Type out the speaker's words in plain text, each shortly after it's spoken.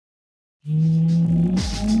Countdown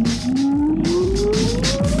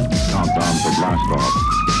to blast off.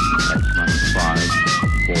 X-minus 5,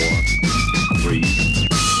 4, 3,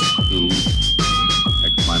 2,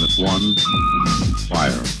 X-minus 1,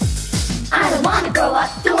 fire. I don't wanna grow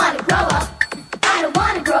up, don't wanna grow up. I don't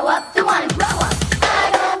wanna grow up, don't wanna grow up.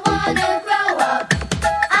 I don't wanna grow up.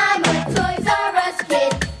 I'm a Toys R Us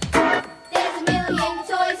kid. There's a million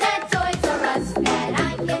toys at Toys R Us that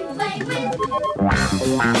I can play with.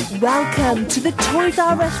 Welcome to the Toys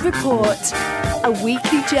R Us Report, a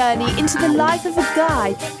weekly journey into the life of a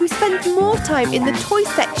guy who spends more time in the toy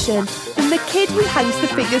section than the kid who hangs the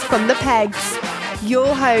figures from the pegs.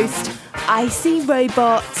 Your host, Icy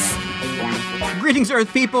Robots. Greetings,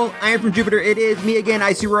 Earth people. I am from Jupiter. It is me again,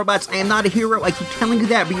 Icy Robots. I am not a hero. I keep telling you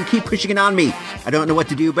that, but you keep pushing it on me. I don't know what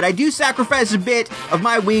to do, but I do sacrifice a bit of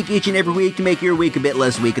my week each and every week to make your week a bit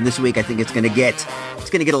less weak. And this week, I think it's gonna get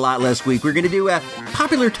a lot less weak. We're gonna do a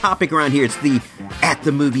popular topic around here. It's the At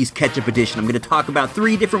the Movies Catch-Up Edition. I'm gonna talk about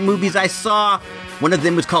 3 different movies I saw. One of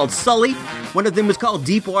them was called Sully. One of them was called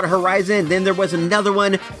Deepwater Horizon. Then there was another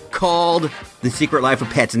one called The Secret Life of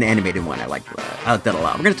Pets, an animated one. I like that a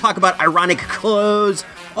lot. We're going to talk about ironic clothes,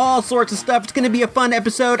 all sorts of stuff. It's going to be a fun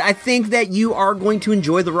episode. I think that you are going to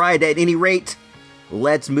enjoy the ride at any rate.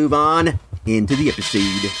 Let's move on into the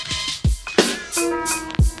episode.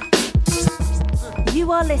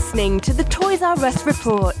 You are listening to the Toys R Us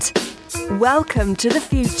Report. Welcome to the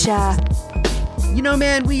future. You know,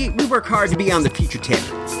 man, we work hard to be on the future tip.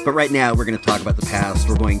 But right now, we're going to talk about the past.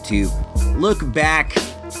 We're going to look back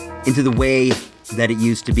into the way that it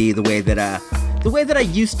used to be, the way that I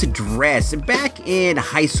used to dress. And back in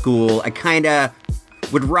high school, I kind of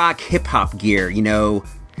would rock hip-hop gear, you know,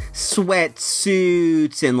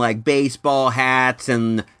 sweatsuits and, like, baseball hats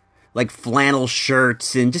and, like, flannel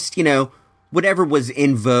shirts and just, you know, whatever was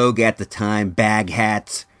in vogue at the time, bag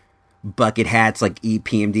hats, bucket hats like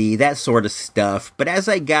EPMD, that sort of stuff. But as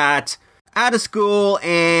I got out of school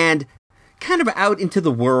and kind of out into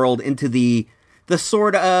the world, into the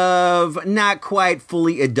sort of not quite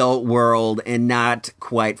fully adult world and not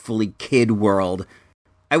quite fully kid world,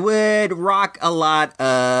 I would rock a lot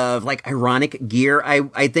of, like, ironic gear,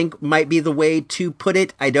 I think might be the way to put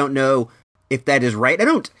it. I don't know if that is right. I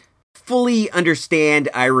don't fully understand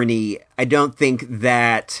irony. I don't think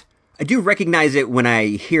that... I do recognize it when I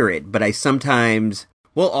hear it, but I sometimes,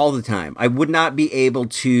 well, all the time, I would not be able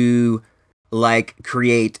to, like,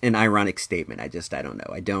 create an ironic statement. I don't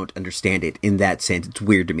know. I don't understand it in that sense. It's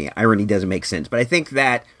weird to me. Irony doesn't make sense. But I think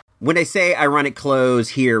that when I say ironic clothes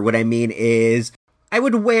here, what I mean is I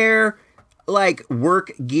would wear, like,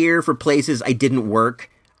 work gear for places I didn't work.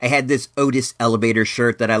 I had this Otis elevator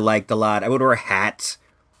shirt that I liked a lot. I would wear hats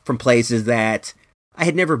from places that I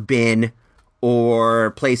had never been,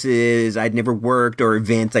 or places I'd never worked, or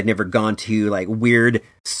events I'd never gone to, like weird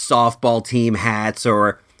softball team hats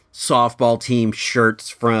or softball team shirts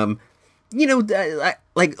from, you know,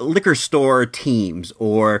 like liquor store teams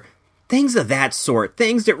or things of that sort.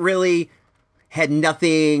 Things that really had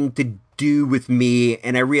nothing to do with me,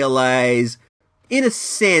 and I realize, in a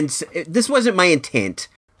sense, this wasn't my intent,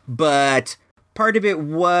 but part of it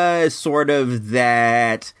was sort of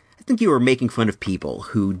that... I think you were making fun of people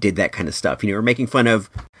who did that kind of stuff. You know, were making fun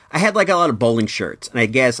of... I had, like, a lot of bowling shirts, and I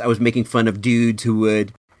guess I was making fun of dudes who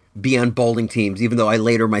would be on bowling teams, even though I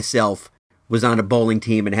later myself was on a bowling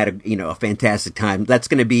team and had a fantastic time. That's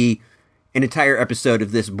going to be an entire episode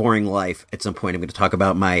of This Boring Life. At some point, I'm going to talk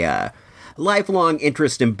about my lifelong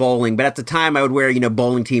interest in bowling, but at the time, I would wear,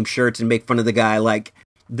 bowling team shirts and make fun of the guy. Like,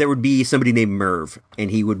 there would be somebody named Merv,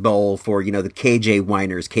 and he would bowl for, the KJ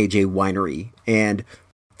Winers, KJ Winery, and...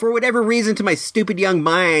 for whatever reason, to my stupid young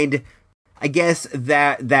mind, I guess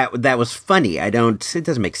that was funny. It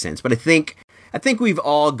doesn't make sense, but I think we've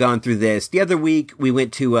all gone through this. The other week, we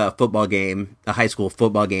went to a football game, a high school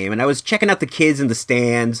football game, and I was checking out the kids in the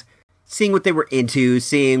stands, seeing what they were into,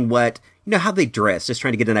 seeing what, how they dress, just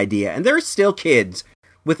trying to get an idea. And there are still kids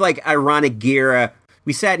with, like, ironic gear.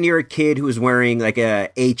 We sat near a kid who was wearing, like, a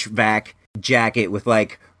HVAC jacket with,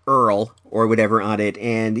 like, Earl or whatever on it,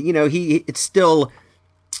 and,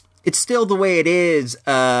 it's still the way it is,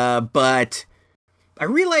 but I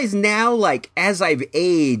realize now, like, as I've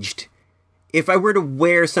aged, if I were to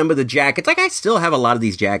wear some of the jackets, like, I still have a lot of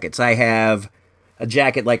these jackets. I have a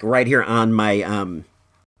jacket, like, right here on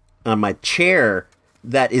my chair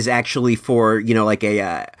that is actually for, like,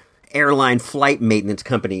 a airline flight maintenance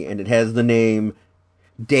company, and it has the name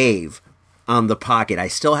Dave on the pocket. I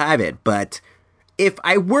still have it, but if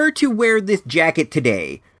I were to wear this jacket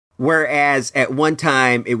today... whereas at one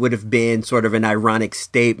time it would have been sort of an ironic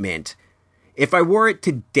statement, if I wore it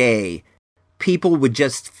today, people would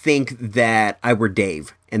just think that I were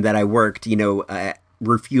Dave and that I worked,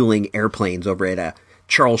 refueling airplanes over at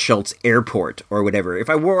Charles Schultz Airport or whatever. If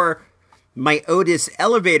I wore my Otis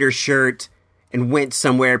elevator shirt and went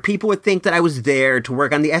somewhere, people would think that I was there to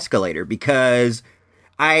work on the escalator because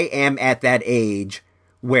I am at that age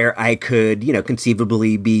where I could,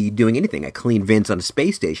 conceivably be doing anything. I clean vents on a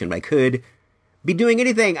space station. I could be doing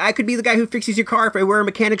anything. I could be the guy who fixes your car. If I wear a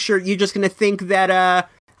mechanic shirt, you're just going to think that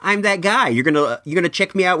I'm that guy. You're gonna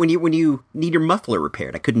check me out when you need your muffler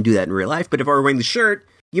repaired. I couldn't do that in real life, but if I were wearing the shirt,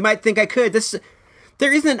 you might think I could.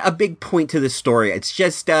 There isn't a big point to this story. It's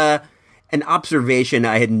just an observation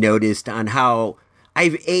I had noticed on how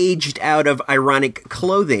I've aged out of ironic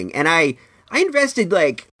clothing, and I invested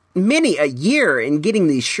like many a year in getting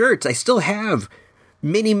these shirts. I still have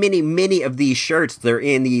many of these shirts. They're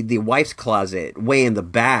in the wife's closet way in the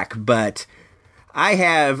back, but I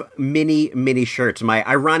have many shirts. My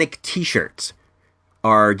ironic t-shirts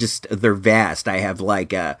are they're vast. I have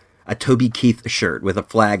like a Toby Keith shirt with a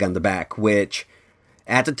flag on the back, which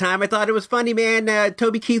at the time I thought it was funny, man.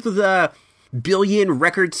 Toby Keith was a billion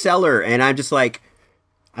record seller, and I'm just like,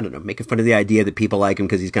 I don't know, making fun of the idea that people like him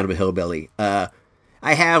because he's kind of a hillbilly. I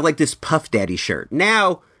have like this Puff Daddy shirt.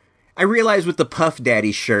 Now, I realize with the Puff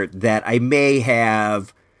Daddy shirt that I may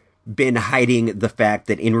have been hiding the fact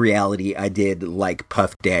that in reality I did like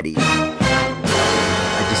Puff Daddy.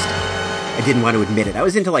 I didn't want to admit it. I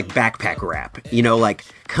was into like backpack rap, like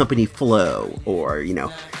Company Flow or,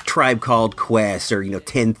 Tribe Called Quest or,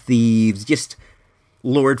 10 Thieves, just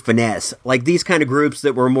Lord Finesse. Like these kind of groups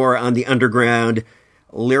that were more on the underground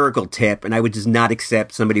lyrical tip, and I would just not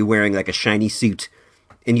accept somebody wearing like a shiny suit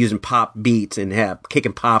and using pop beats and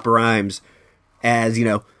kicking pop rhymes as,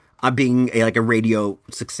 I'm being like a radio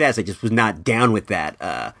success. I just was not down with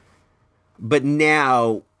that. But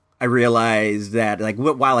now I realize that like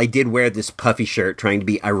while I did wear this puffy shirt trying to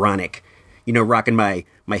be ironic, rocking my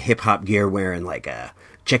hip hop gear, wearing like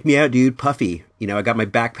check me out, dude, Puffy. I got my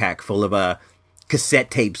backpack full of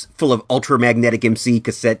cassette tapes, full of Ultramagnetic MC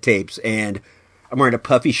cassette tapes, and I'm wearing a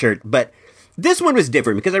Puffy shirt. But this one was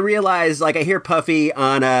different because I realized like I hear Puffy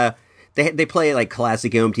on They play like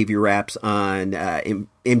classic MTV raps on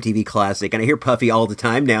MTV Classic, and I hear Puffy all the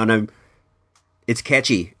time now, and it's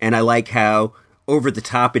catchy, and I like how over the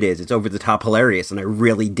top it is. It's over the top hilarious, and I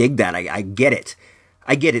really dig that. I get it.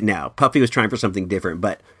 I get it now. Puffy was trying for something different,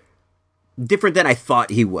 but different than I thought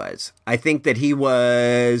he was. I think that he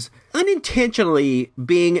was unintentionally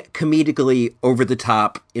being comedically over the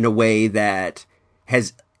top in a way that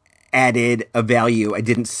has added a value I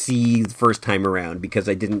didn't see the first time around because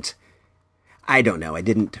I don't know.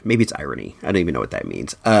 Maybe it's irony. I don't even know what that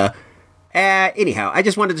means. Anyhow, I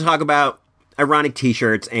just wanted to talk about ironic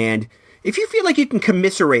t-shirts, and if you feel like you can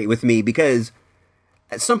commiserate with me, because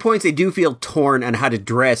at some points I do feel torn on how to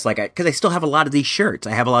dress, because I still have a lot of these shirts.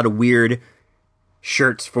 I have a lot of weird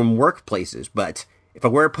shirts from workplaces, but if I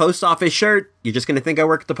wear a post office shirt, you're just going to think I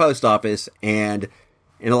work at the post office, and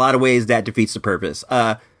in a lot of ways that defeats the purpose.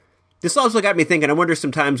 This also got me thinking, I wonder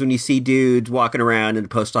sometimes when you see dudes walking around in a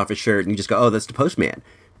post office shirt and you just go, oh, that's the postman.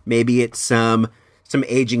 Maybe it's some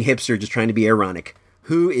aging hipster just trying to be ironic.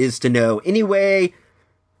 Who is to know? Anyway,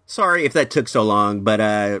 sorry if that took so long, but,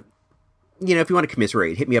 if you want to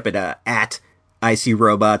commiserate, hit me up at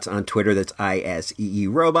ICRobots on Twitter. That's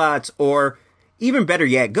ISEE Robots. Or even better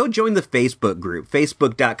yet, go join the Facebook group,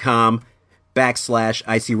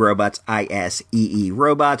 facebook.com/ICRobots, ISEE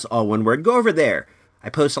Robots, all one word. Go over there. I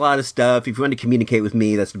post a lot of stuff. If you want to communicate with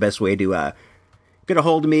me, that's the best way to get a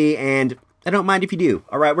hold of me, and I don't mind if you do.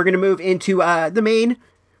 All right, we're going to move into the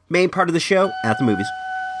main part of the show, At the Movies.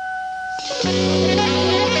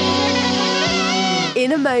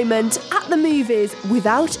 In a moment, At the Movies,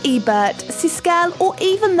 without Ebert, Siskel, or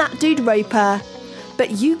even that dude Roper.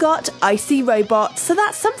 But you got Icy Robots, so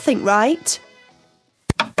that's something, right?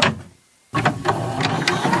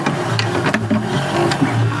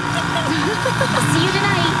 See you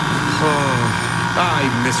tonight. Oh,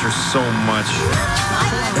 I miss her so much.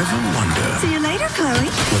 Ever wonder See you later, Chloe.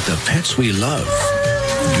 what the pets we love do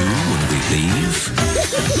when we leave?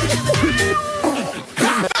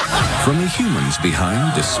 From the humans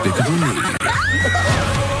behind Despicable Me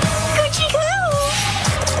Coochie coo!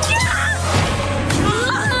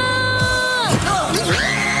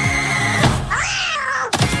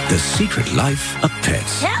 The Secret Life of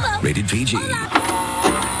Pets. Hello. Rated PG.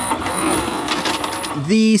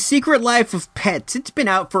 The Secret Life of Pets. It's been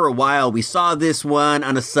out for a while. We saw this one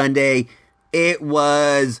on a Sunday. It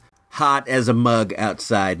was hot as a mug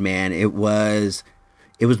outside, man. It was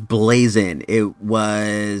blazing. It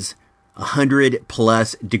was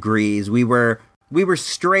 100+ degrees. We were we were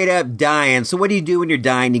straight up dying. So what do you do when you're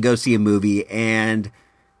dying? You go see a movie, and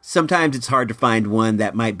sometimes it's hard to find one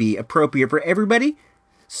that might be appropriate for everybody.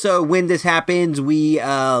 So when this happens, we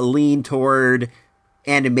lean toward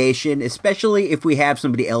animation, especially if we have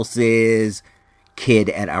somebody else's kid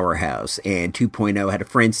at our house. And 2.0 had a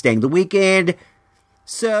friend staying the weekend,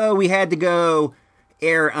 so we had to go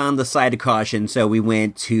err on the side of caution. So we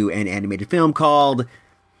went to an animated film called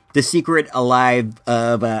The Secret Life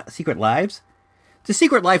of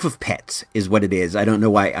Pets is what it is. I don't know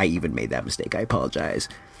why I even made that mistake. I apologize.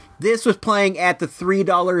 This was playing at the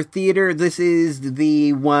 $3 theater. This is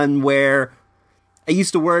the one where I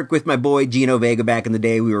used to work with my boy Gino Vega back in the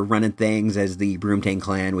day. We were running things as the Broomtang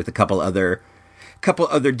Clan with a couple other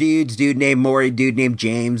dudes. Dude named Maury, dude named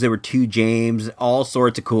James. There were 2 James, all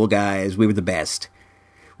sorts of cool guys. We were the best.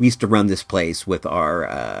 We used to run this place with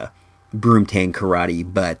our Broomtang karate,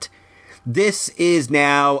 but this is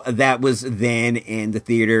now, that was then, and the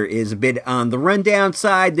theater is a bit on the rundown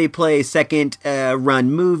side. They play second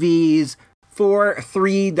run movies for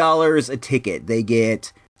 $3 a ticket. They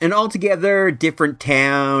get an altogether different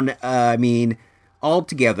town,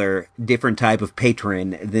 altogether different type of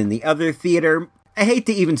patron than the other theater. I hate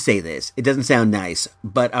to even say this, it doesn't sound nice,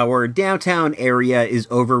 but our downtown area is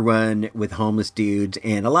overrun with homeless dudes,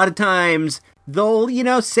 and a lot of times they'll,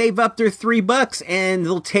 save up their $3 and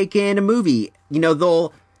they'll take in a movie.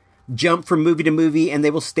 They'll jump from movie to movie and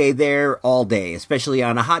they will stay there all day, especially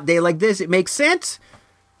on a hot day like this. It makes sense.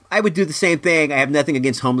 I would do the same thing. I have nothing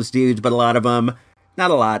against homeless dudes, but a lot of them,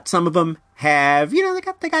 not a lot, some of them have,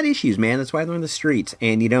 they got issues, man. That's why they're in the streets,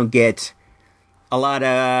 and you don't get a lot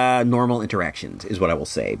of normal interactions, is what I will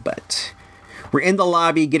say. But we're in the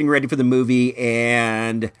lobby getting ready for the movie,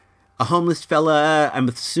 and a homeless fella, I'm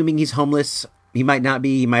assuming he's homeless. He might not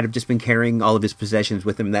be. He might have just been carrying all of his possessions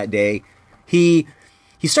with him that day. He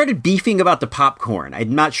started beefing about the popcorn.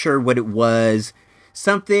 I'm not sure what it was.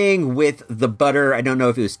 Something with the butter. I don't know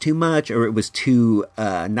if it was too much or it was too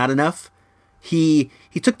not enough. He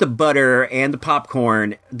took the butter and the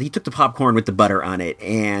popcorn. He took the popcorn with the butter on it,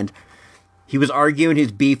 and he was arguing, he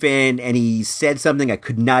was beefing, and he said something I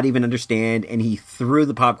could not even understand, and he threw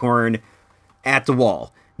the popcorn at the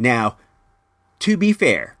wall. Now, to be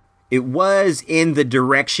fair, it was in the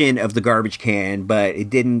direction of the garbage can, but it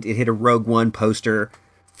didn't. It hit a Rogue One poster,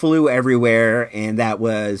 flew everywhere, and that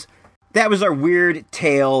was our weird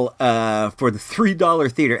tale for the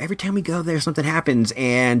 $3 theater. Every time we go there, something happens,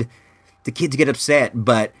 and the kids get upset,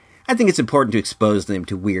 but I think it's important to expose them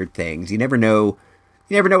to weird things. You never know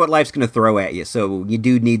what life's going to throw at you, so you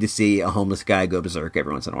do need to see a homeless guy go berserk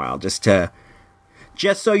every once in a while, just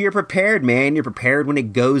so you're prepared, man. You're prepared when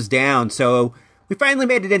it goes down. So we finally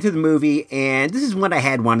made it into the movie, and this is what I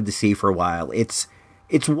had wanted to see for a while. It's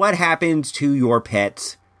what happens to your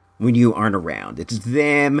pets when you aren't around. It's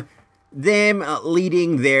them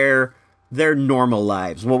leading their normal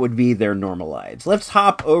lives. What would be their normal lives? Let's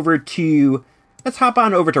hop on over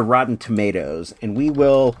to Rotten Tomatoes, and we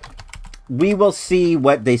will see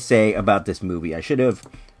what they say about this movie. I should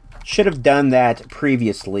have done that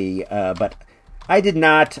previously, but I did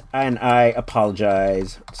not, and I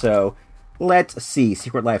apologize. So let's see.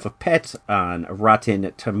 Secret Life of Pets on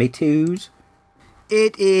Rotten Tomatoes.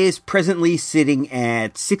 It is presently sitting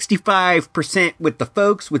at 65% with the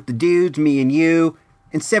folks, with the dudes, me and you,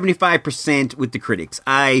 and 75% with the critics.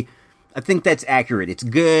 I think that's accurate. It's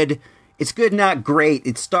good. It's good, not great.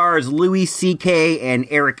 It stars Louis C.K. and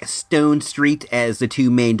Eric Stone Street as the 2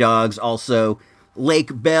 main dogs. Also, Lake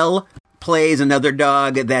Bell plays another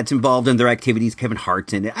dog that's involved in their activities. Kevin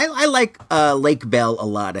Hart's in it. I like Lake Bell a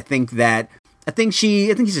lot. I think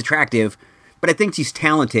she's attractive, but I think she's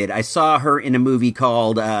talented. I saw her in a movie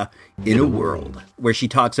called In a World, where she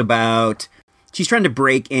talks about she's trying to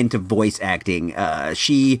break into voice acting.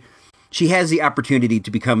 She has the opportunity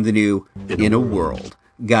to become the new In a World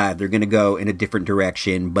guy. They're going to go in a different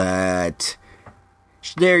direction, but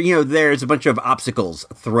there's a bunch of obstacles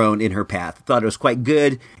thrown in her path. I thought it was quite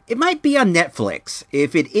good. It might be on Netflix.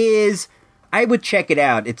 If it is, I would check it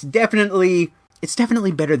out. It's definitely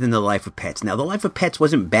better than The Life of Pets. Now, The Life of Pets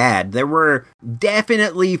wasn't bad. There were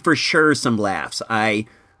definitely, for sure, some laughs. I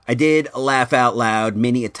did laugh out loud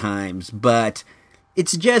many a times, but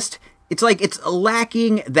it's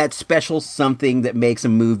lacking that special something that makes a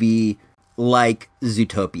movie like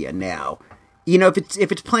Zootopia now.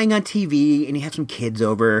 If it's playing on TV and you have some kids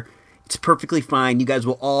over, it's perfectly fine. You guys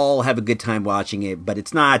will all have a good time watching it, but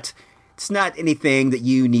it's not anything that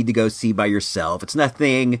you need to go see by yourself. It's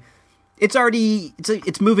nothing.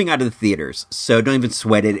 It's moving out of the theaters, so don't even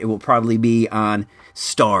sweat it. It will probably be on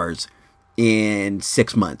Stars in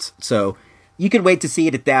 6 months, so you can wait to see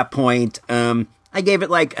it at that point. I gave it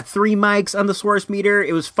like 3 mics on the source meter.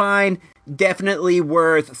 It was fine. Definitely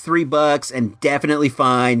worth $3 and definitely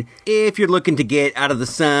fine if you're looking to get out of the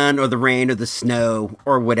sun or the rain or the snow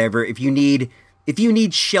or whatever. If you need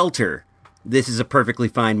shelter, this is a perfectly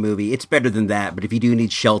fine movie. It's better than that, but if you do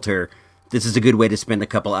need shelter, this is a good way to spend a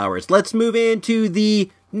couple hours. Let's move into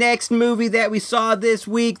the next movie that we saw this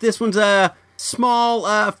week. This one's a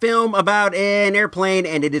small film about an airplane,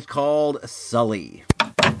 and it is called Sully.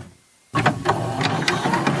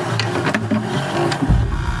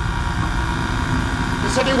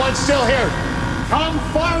 Is anyone still here? Come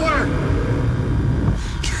forward!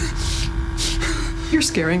 You're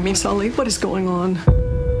scaring me, Sully. What is going on?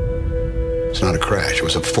 It's not a crash. It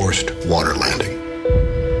was a forced water landing.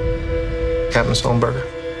 Captain Stoneberger,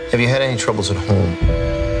 have you had any troubles at home?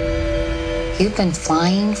 You've been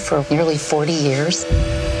flying for nearly 40 years?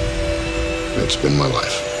 It's been my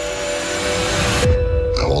life.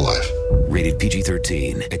 My whole life. Rated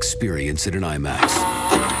PG-13. Experience it in IMAX.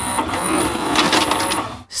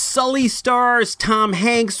 Sully stars Tom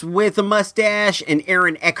Hanks with a mustache and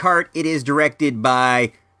Aaron Eckhart. It is directed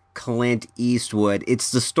by Clint Eastwood.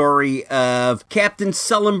 It's the story of Captain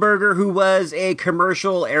Sullenberger, who was a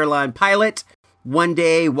commercial airline pilot. One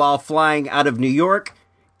day, while flying out of New York,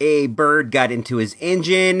 a bird got into his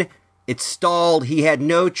engine. It stalled. He had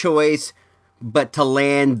no choice but to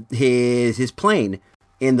land his plane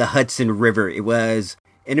in the Hudson River. It was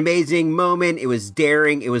an amazing moment. It was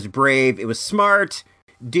daring. It was brave. It was smart.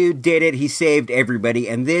 Dude did it. He saved everybody.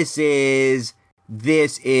 And this is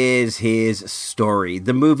his story.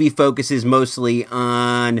 The movie focuses mostly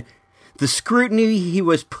on the scrutiny he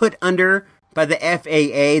was put under by the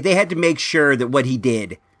FAA. They had to make sure that what he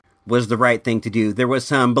did was the right thing to do. There was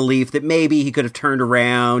some belief that maybe he could have turned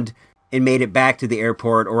around and made it back to the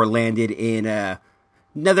airport or landed in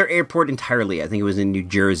another airport entirely. I think it was in New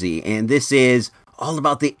Jersey. And this is all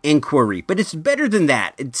about the inquiry. But it's better than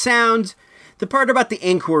that. The part about the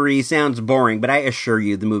inquiry sounds boring, but I assure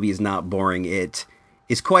you the movie is not boring. It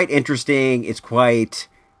is quite interesting. It's quite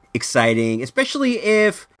exciting, especially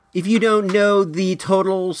if you don't know the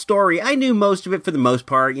total story. I knew most of it for the most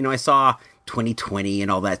part. You know, I saw 2020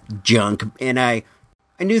 and all that junk, and I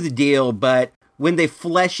knew the deal, but when they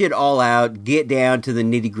flesh it all out, get down to the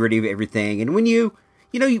nitty-gritty of everything, and when you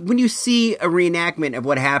see a reenactment of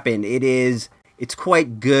what happened, it's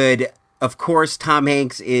quite good. Of course, Tom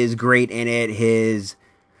Hanks is great in it. His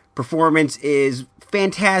performance is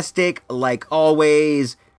fantastic, like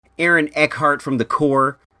always. Aaron Eckhart from The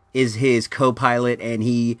Core is his co-pilot, and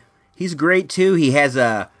he's great too. He has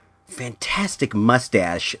a fantastic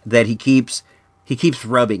mustache that he keeps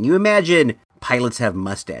rubbing. You imagine pilots have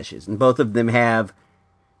mustaches, and both of them have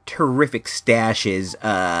terrific stashes.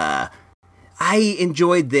 I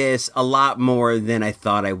enjoyed this a lot more than I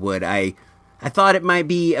thought I would. I thought it might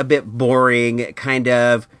be a bit boring, kind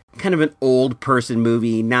of an old person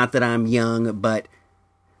movie. Not that I'm young, but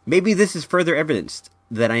maybe this is further evidence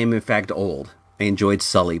that I am in fact old. I enjoyed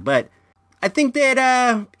Sully, but I think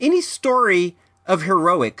that any story of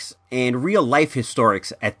heroics and real life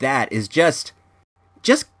historics at that is just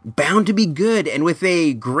bound to be good. And with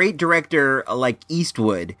a great director like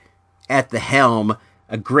Eastwood at the helm,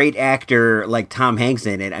 a great actor like Tom Hanks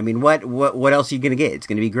in it, I mean, what else are you going to get? It's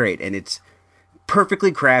going to be great, and it's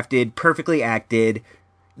perfectly crafted, perfectly acted.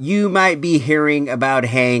 You might be hearing about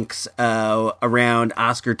Hanks around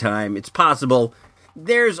Oscar time. It's possible.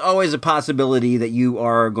 There's always a possibility that you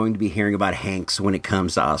are going to be hearing about Hanks when it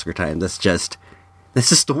comes to Oscar time. That's just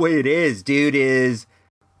the way it is. Dude is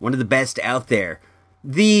one of the best out there.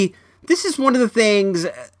 This is one of the things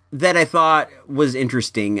that I thought was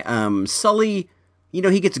interesting. Sully,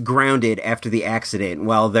 he gets grounded after the accident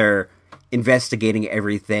while they're investigating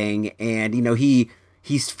everything, and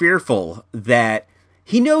he's fearful that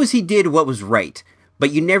he knows he did what was right,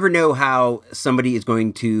 but you never know how somebody is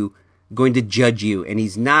going to judge you, and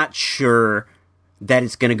he's not sure that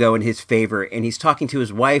it's going to go in his favor. And he's talking to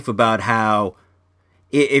his wife about how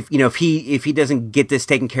if he doesn't get this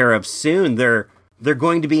taken care of soon, they're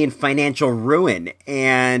going to be in financial ruin.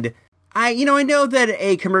 And I know that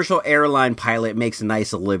a commercial airline pilot makes a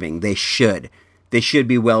nice living. They should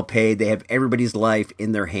be well paid. They have everybody's life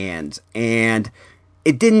in their hands. And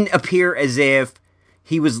it didn't appear as if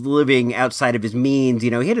he was living outside of his means. He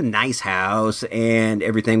had a nice house and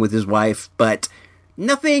everything with his wife, but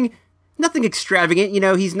nothing extravagant.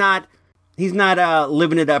 He's not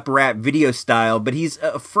living it up rap video style, but he's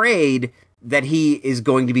afraid that he is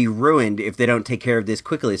going to be ruined if they don't take care of this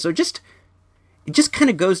quickly. So it just kind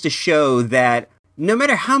of goes to show that no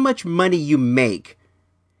matter how much money you make,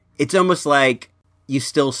 it's almost like you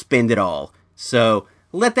still spend it all. So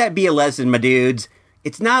let that be a lesson, my dudes.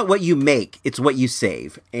 It's not what you make, it's what you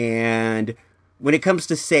save. And when it comes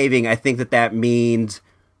to saving, I think that means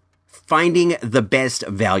finding the best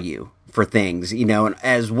value for things, and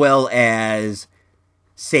as well as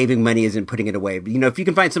saving money isn't putting it away. But, if you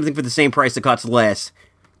can find something for the same price that costs less,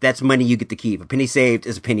 that's money you get to keep. A penny saved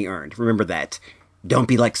is a penny earned. Remember that. Don't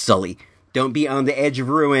be like Sully. Don't be on the edge of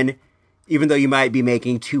ruin, even though you might be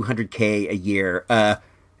making $200K a year. That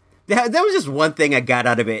was just one thing I got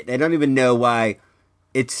out of it. I don't even know why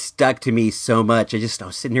it stuck to me so much. I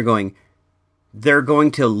was sitting here going, they're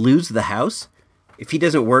going to lose the house? If he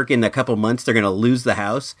doesn't work in a couple months, they're going to lose the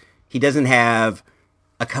house? He doesn't have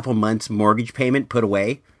a couple months mortgage payment put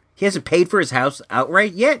away? He hasn't paid for his house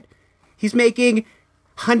outright yet? He's making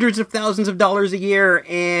hundreds of thousands of dollars a year,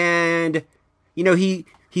 and,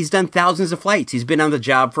 he's done thousands of flights. He's been on the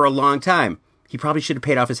job for a long time. He probably should have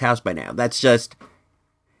paid off his house by now. That's just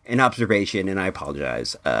an observation, and I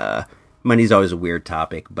apologize. Money's always a weird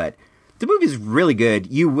topic, but the movie's really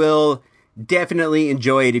good. You will definitely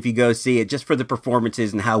enjoy it if you go see it, just for the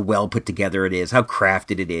performances and how well put together it is, how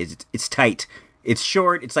crafted it is. It's tight. It's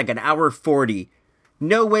short. It's like an hour 40.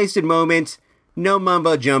 No wasted moments. No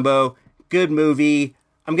mumbo jumbo. Good movie.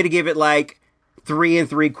 I'm going to give it like 3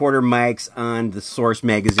 3/4 mics on the Source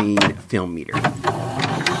Magazine film meter. Deepwater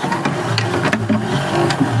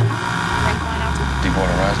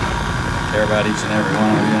Horizon. I care about each and every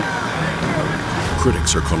one of you.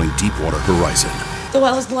 Critics are calling Deepwater Horizon the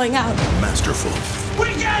well is blowing out. masterful.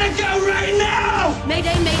 We gotta go right now!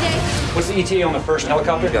 Mayday, mayday. What's the ETA on the first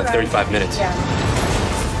helicopter? We got 35 minutes. Yeah.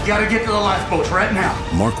 Gotta get to the lifeboats right now.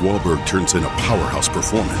 Mark Wahlberg turns in a powerhouse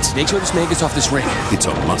performance. Make sure this man gets off this ring. It's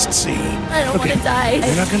a must-see. I don't want to die.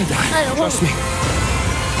 You're not gonna die. I don't Trust me.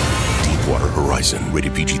 Deepwater Horizon,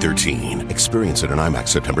 rated PG-13. Experience it in IMAX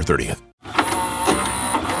September 30th.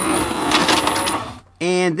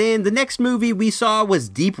 And then the next movie we saw was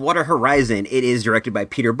Deepwater Horizon. It is directed by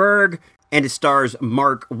Peter Berg, and it stars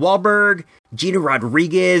Mark Wahlberg, Gina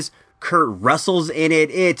Rodriguez, Kurt Russell's in it.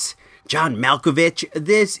 It's John Malkovich.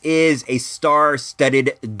 This is a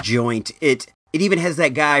star-studded joint. It even has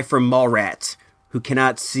that guy from Mallrats who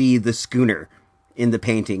cannot see the schooner in the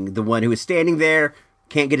painting. The one who is standing there,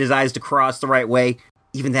 can't get his eyes to cross the right way.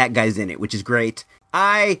 Even that guy's in it, which is great.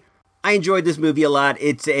 I enjoyed this movie a lot.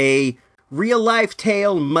 It's a real-life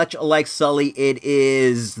tale, much like Sully. It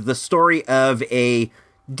is the story of a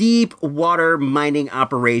deep water mining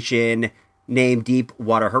operation named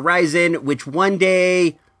Deepwater Horizon, which one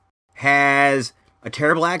day has a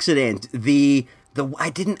terrible accident. I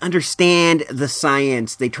didn't understand the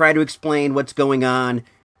science. They try to explain what's going on.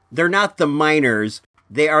 They're not the miners.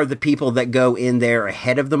 They are the people that go in there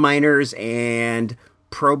ahead of the miners and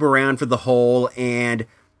probe around for the hole. And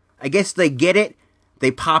I guess they get it.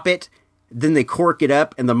 They pop it. Then they cork it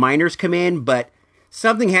up and the miners come in. But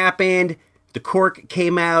something happened. The cork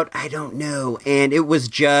came out. I don't know. And it was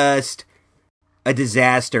just a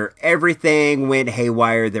disaster. Everything went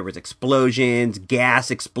haywire. There was explosions, gas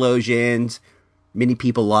explosions. Many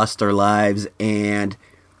people lost their lives. And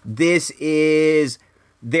this is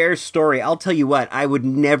their story. I'll tell you what, I would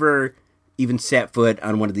never even set foot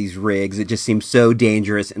on one of these rigs. It just seems so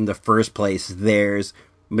dangerous in the first place. There's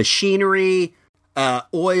machinery,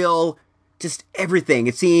 oil, just everything.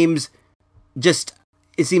 It seems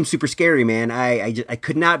super scary, man. I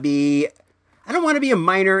could not be. I don't want to be a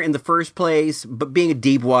miner in the first place, but being a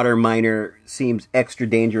deep water miner seems extra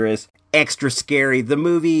dangerous, extra scary. The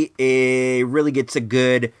movie really does a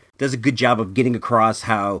good job of getting across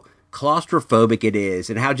how claustrophobic it is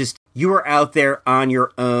and how just you are out there on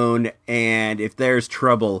your own, and if there's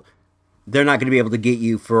trouble, they're not going to be able to get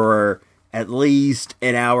you for at least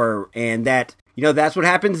an hour. And that's what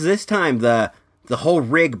happens this time. The whole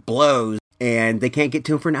rig blows and they can't get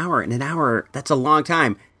to him for an hour. And an hour, that's a long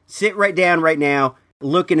time. Sit right down right now.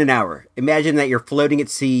 Look in an hour. Imagine that you're floating at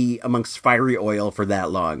sea amongst fiery oil for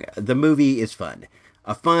that long. The movie is fun.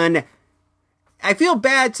 I feel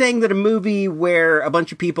bad saying that a movie where a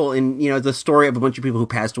bunch of people the story of a bunch of people who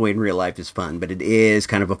passed away in real life is fun, but it is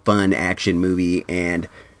kind of a fun action movie. And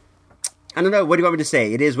I don't know, what do you want me to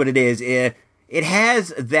say? It is what it is. It has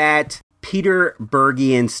that Peter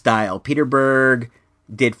Bergian style. Peter Berg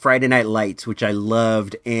did Friday Night Lights, which I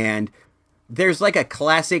loved, and there's like a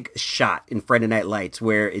classic shot in Friday Night Lights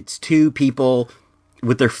where it's two people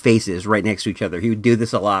with their faces right next to each other. He would do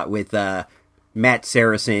this a lot with Matt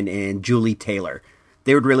Saracen and Julie Taylor.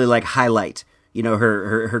 They would really like highlight,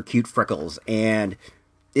 her cute freckles. And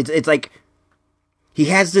it's like he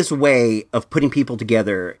has this way of putting people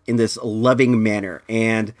together in this loving manner.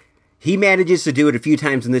 And he manages to do it a few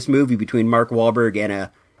times in this movie between Mark Wahlberg and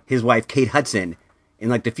his wife, Kate Hudson. in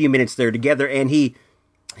like the few minutes they're together. And he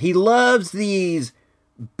loves these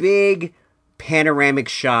big panoramic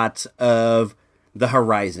shots of the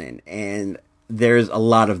horizon, and there's a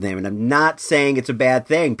lot of them. And I'm not saying it's a bad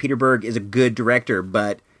thing. Peter Berg is a good director,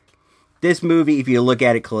 but this movie, if you look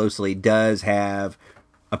at it closely, does have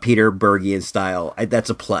a Peter Bergian style. That's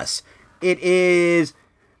a plus. It is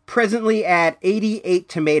presently at 88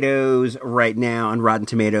 tomatoes right now on Rotten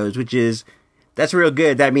Tomatoes, that's real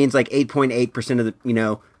good. That means like 8.8% of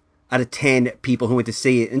the, out of 10 people who went to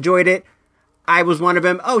see it enjoyed it. I was one of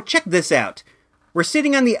them. Oh, check this out. We're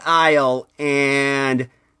sitting on the aisle, and,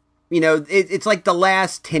 it's like the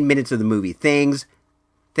last 10 minutes of the movie. Things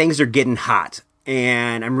are getting hot,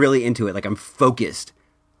 and I'm really into it. Like, I'm focused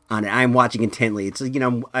on it. I'm watching intently. It's,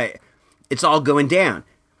 it's all going down.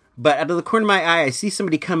 But out of the corner of my eye, I see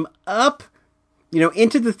somebody come up,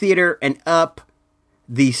 into the theater and up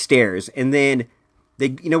the stairs. And then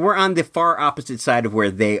we're on the far opposite side of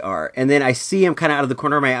where they are. And then I see him kind of out of the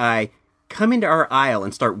corner of my eye come into our aisle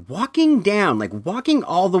and start walking down, like walking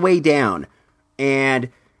all the way down. And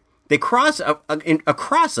they cross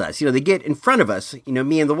across us. They get in front of us,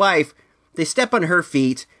 me and the wife. They step on her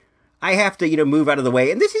feet. I have to, move out of the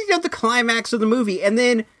way. And this is, the climax of the movie. And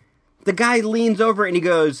then the guy leans over and he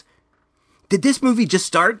goes, "Did this movie just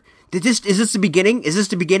start? Is this the beginning? Is this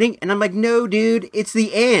the beginning?" And I'm like, "No, dude, it's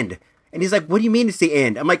the end." And he's like, "What do you mean it's the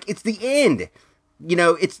end?" I'm like, "It's the end.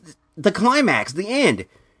 It's the climax, the end."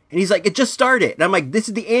 And he's like, "It just started." And I'm like, "This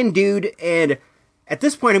is the end, dude." And at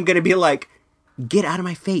this point, I'm going to be like, "Get out of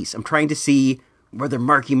my face. I'm trying to see whether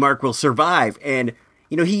Marky Mark will survive." And,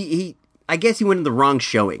 I guess he went in the wrong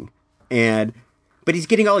showing. But he's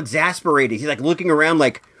getting all exasperated. He's like looking around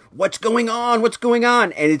like, what's going on? What's going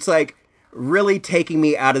on? And it's like really taking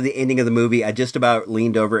me out of the ending of the movie. I just about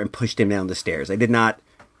leaned over and pushed him down the stairs. I did not.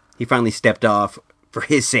 He finally stepped off for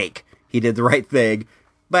his sake. He did the right thing.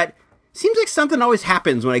 But seems like something always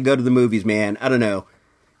happens when I go to the movies, man. I don't know.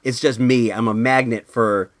 It's just me. I'm a magnet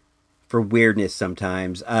for weirdness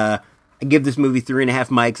sometimes. I give this movie 3.5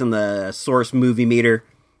 mics on the Source movie meter.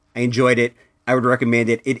 I enjoyed it. I would recommend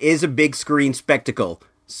it. It is a big screen spectacle.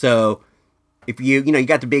 So if you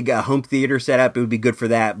got the big home theater set up, it would be good for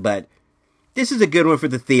that. But this is a good one for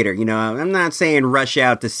the theater. I'm not saying rush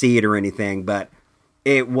out to see it or anything, but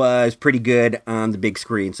it was pretty good on the big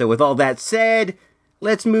screen. So with all that said,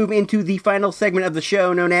 let's move into the final segment of the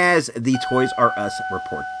show known as the Toys R Us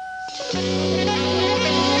Report.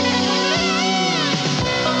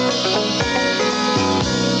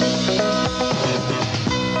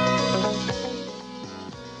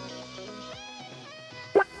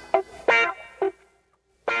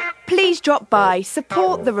 Please drop by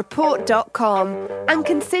supportthereport.com and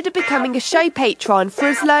consider becoming a show patron for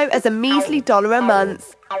as low as a measly $1 a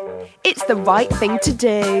month. It's the right thing to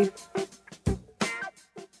do.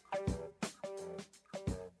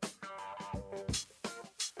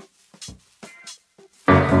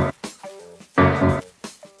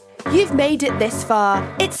 You've made it this far.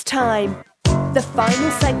 It's time. The final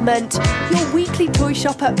segment, your weekly toy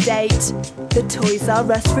shop update, the Toys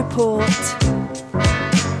R Us Report.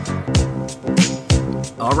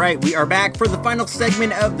 All right, we are back for the final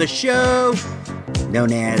segment of the show,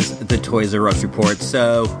 known as the Toys R Us Report.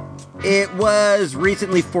 So, it was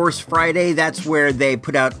recently Force Friday. That's where they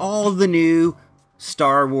put out all the new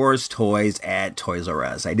Star Wars toys at Toys R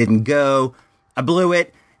Us. I didn't go. I blew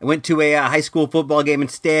it. I went to a high school football game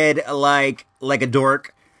instead, like a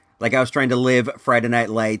dork. Like I was trying to live Friday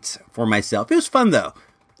Night Lights for myself. It was fun, though.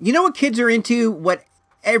 You know what kids are into? What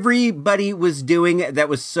everybody was doing that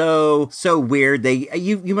was so weird.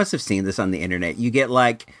 You must have seen this on the internet. You get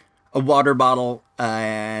like a water bottle,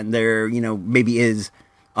 and there, maybe is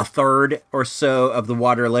a third or so of the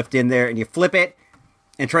water left in there, and you flip it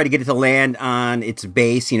and try to get it to land on its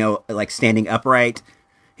base, like standing upright.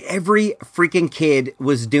 Every freaking kid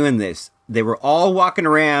was doing this. They were all walking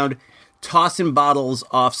around, tossing bottles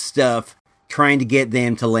off stuff, trying to get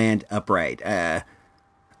them to land upright.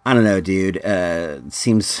 I don't know, dude.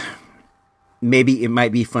 Seems maybe it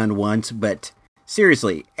might be fun once, but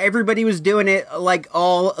seriously, everybody was doing it like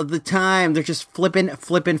all of the time. They're just flipping.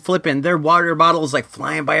 Their water bottles like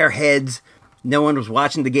flying by our heads. No one was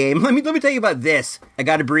watching the game. Let me tell you about this. I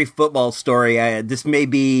got a brief football story. This may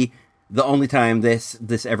be the only time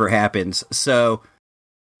this ever happens. So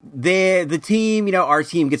the team, our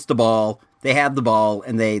team gets the ball. They have the ball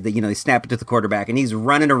and they snap it to the quarterback, and he's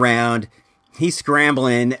running around. He's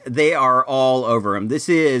scrambling. They are all over him. This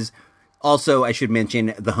is also, I should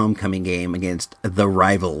mention, the homecoming game against the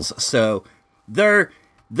rivals. So they're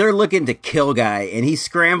looking to kill guy, and he's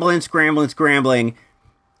scrambling,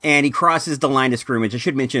 and he crosses the line of scrimmage. I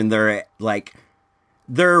should mention they're like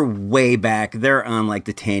They're way back. They're on like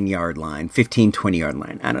the 10-yard line, 15, 20-yard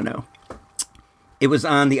line. I don't know. It was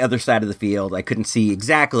on the other side of the field. I couldn't see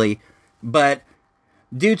exactly, but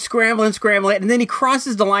dude scrambling, and then he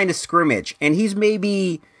crosses the line of scrimmage, and he's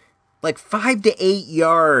maybe like 5 to 8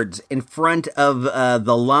 yards in front of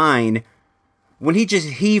the line when he just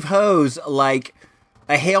heave-hoes like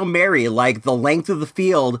a Hail Mary, like the length of the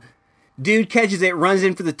field. Dude catches it, runs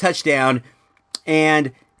in for the touchdown,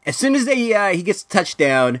 and as soon as he gets the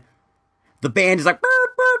touchdown, the band is like,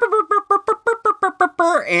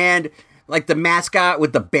 and like the mascot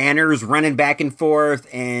with the banners running back and forth,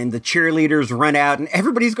 and the cheerleaders run out, and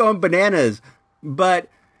everybody's going bananas. But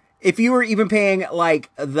if you were even paying like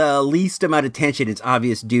the least amount of attention, it's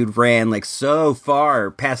obvious dude ran like so far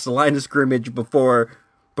past the line of scrimmage before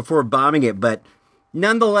bombing it. But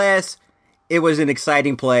nonetheless, it was an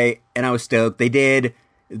exciting play, and I was stoked. They did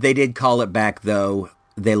call it back though.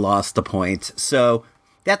 They lost the points. So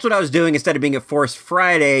that's what I was doing instead of being at Force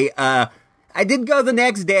Friday. I did go the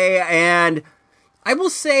next day, and I will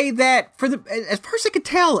say that as far as I could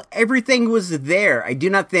tell, everything was there. I do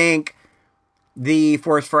not think the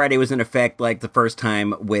Force Friday was in effect like the first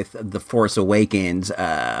time with The Force Awakens,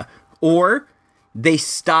 or they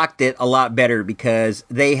stocked it a lot better because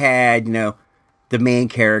they had, the main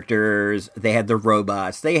characters, they had the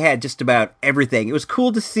robots, they had just about everything. It was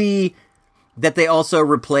cool to see that they also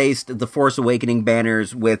replaced the Force Awakening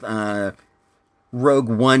banners with Rogue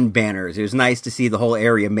One banners. It was nice to see the whole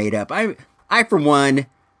area made up. I for one,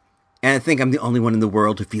 and I think I'm the only one in the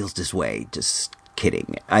world who feels this way. Just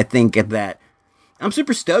kidding. I think that I'm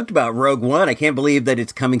super stoked about Rogue One. I can't believe that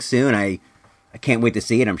it's coming soon. I can't wait to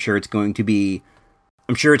see it. I'm sure it's going to be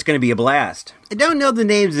a blast. I don't know the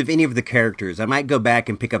names of any of the characters. I might go back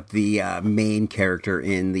and pick up the main character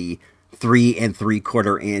in the 3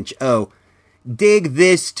 3/4 inch. Oh, dig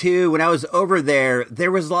this too. When I was over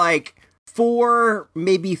there was like 4,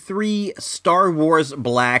 maybe 3 Star Wars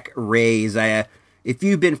Black Rays. If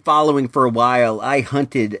you've been following for a while, I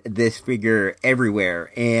hunted this figure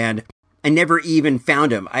everywhere, and I never even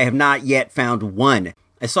found him. I have not yet found one.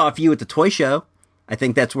 I saw a few at the toy show. I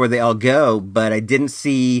think that's where they all go, but I didn't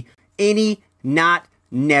see any,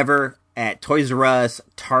 never at Toys R Us,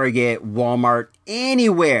 Target, Walmart,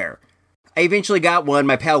 anywhere. I eventually got one.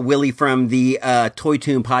 My pal Willie from the Toy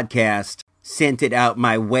Tune podcast sent it out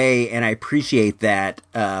my way, and I appreciate that.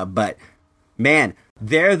 But man,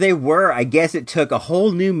 there they were. I guess it took a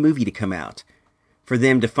whole new movie to come out for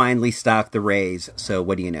them to finally stock the Rays. So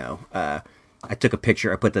what do you know? I took a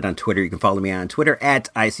picture. I put that on Twitter. You can follow me on Twitter at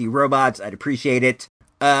ICRobots. I'd appreciate it.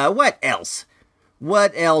 What else?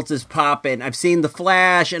 What else is popping? I've seen The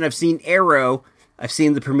Flash and I've seen Arrow. I've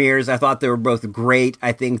seen the premieres. I thought they were both great.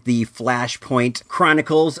 I think the Flashpoint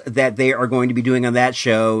Chronicles that they are going to be doing on that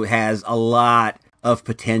show has a lot of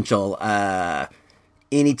potential.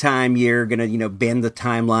 Anytime you're going to, bend the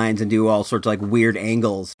timelines and do all sorts of like weird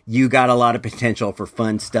angles, you got a lot of potential for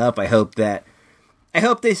fun stuff. I hope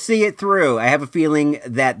they see it through. I have a feeling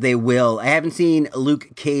that they will. I haven't seen Luke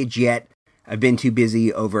Cage yet. I've been too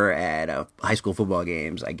busy over at high school football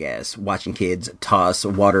games, I guess, watching kids toss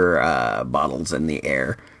water bottles in the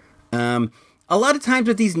air. A lot of times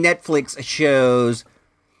with these Netflix shows,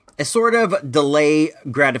 a sort of delay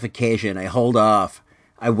gratification. I hold off.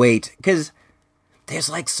 I wait. Because there's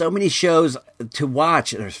like so many shows to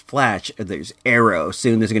watch. There's Flash. There's Arrow.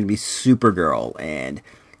 Soon there's going to be Supergirl and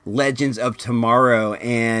Legends of Tomorrow,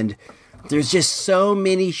 and there's just so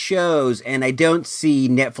many shows, and I don't see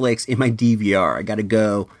Netflix in my DVR. I gotta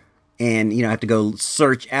go and, have to go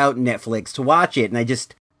search out Netflix to watch it, and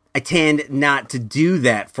I tend not to do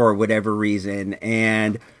that for whatever reason,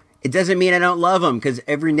 and it doesn't mean I don't love them, because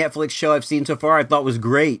every Netflix show I've seen so far I thought was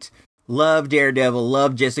great. Love Daredevil,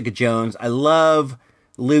 love Jessica Jones, I love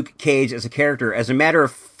Luke Cage as a character. As a matter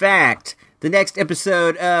of fact, the next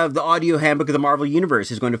episode of the Audio Handbook of the Marvel Universe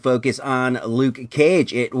is going to focus on Luke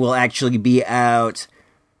Cage. It will actually be out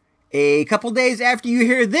a couple days after you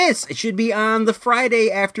hear this. It should be on the Friday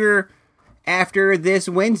after this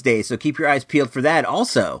Wednesday, so keep your eyes peeled for that.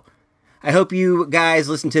 Also, I hope you guys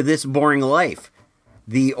listen to This Boring Life,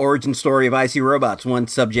 the origin story of IC Robots, one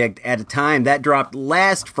subject at a time. That dropped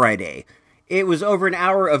last Friday. It was over an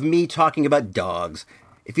hour of me talking about dogs.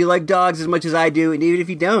 If you like dogs as much as I do, and even if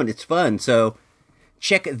you don't, it's fun. So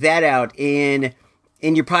check that out in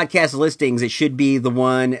your podcast listings. It should be the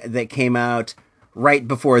one that came out right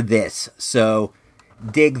before this. So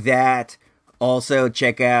dig that. Also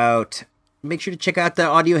make sure to check out the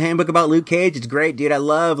audio handbook about Luke Cage. It's great, dude. I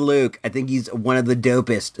love Luke. I think he's one of the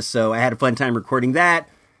dopest. So I had a fun time recording that.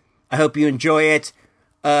 I hope you enjoy it.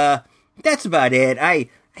 That's about it. I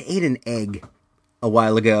ate an egg a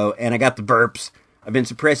while ago, and I got the burps. I've been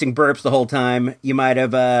suppressing burps the whole time. You might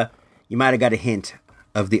have got a hint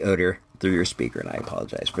of the odor through your speaker, and I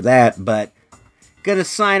apologize for that. But gonna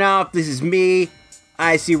sign off. This is me,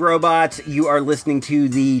 IC Robots. You are listening to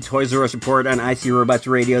the Toys R Us Report on IC Robots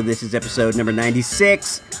Radio. This is episode number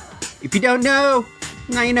 96. If you don't know,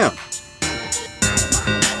 now you know.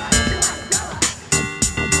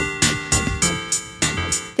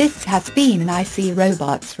 This has been an IC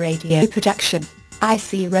Robots Radio production.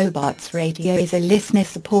 IC Robots Radio is a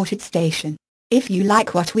listener-supported station. If you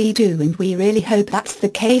like what we do, and we really hope that's the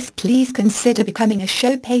case, please consider becoming a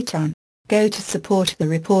show patron. Go to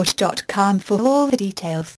supportthereport.com for all the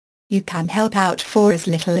details. You can help out for as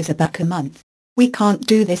little as $1 a month. We can't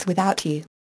do this without you.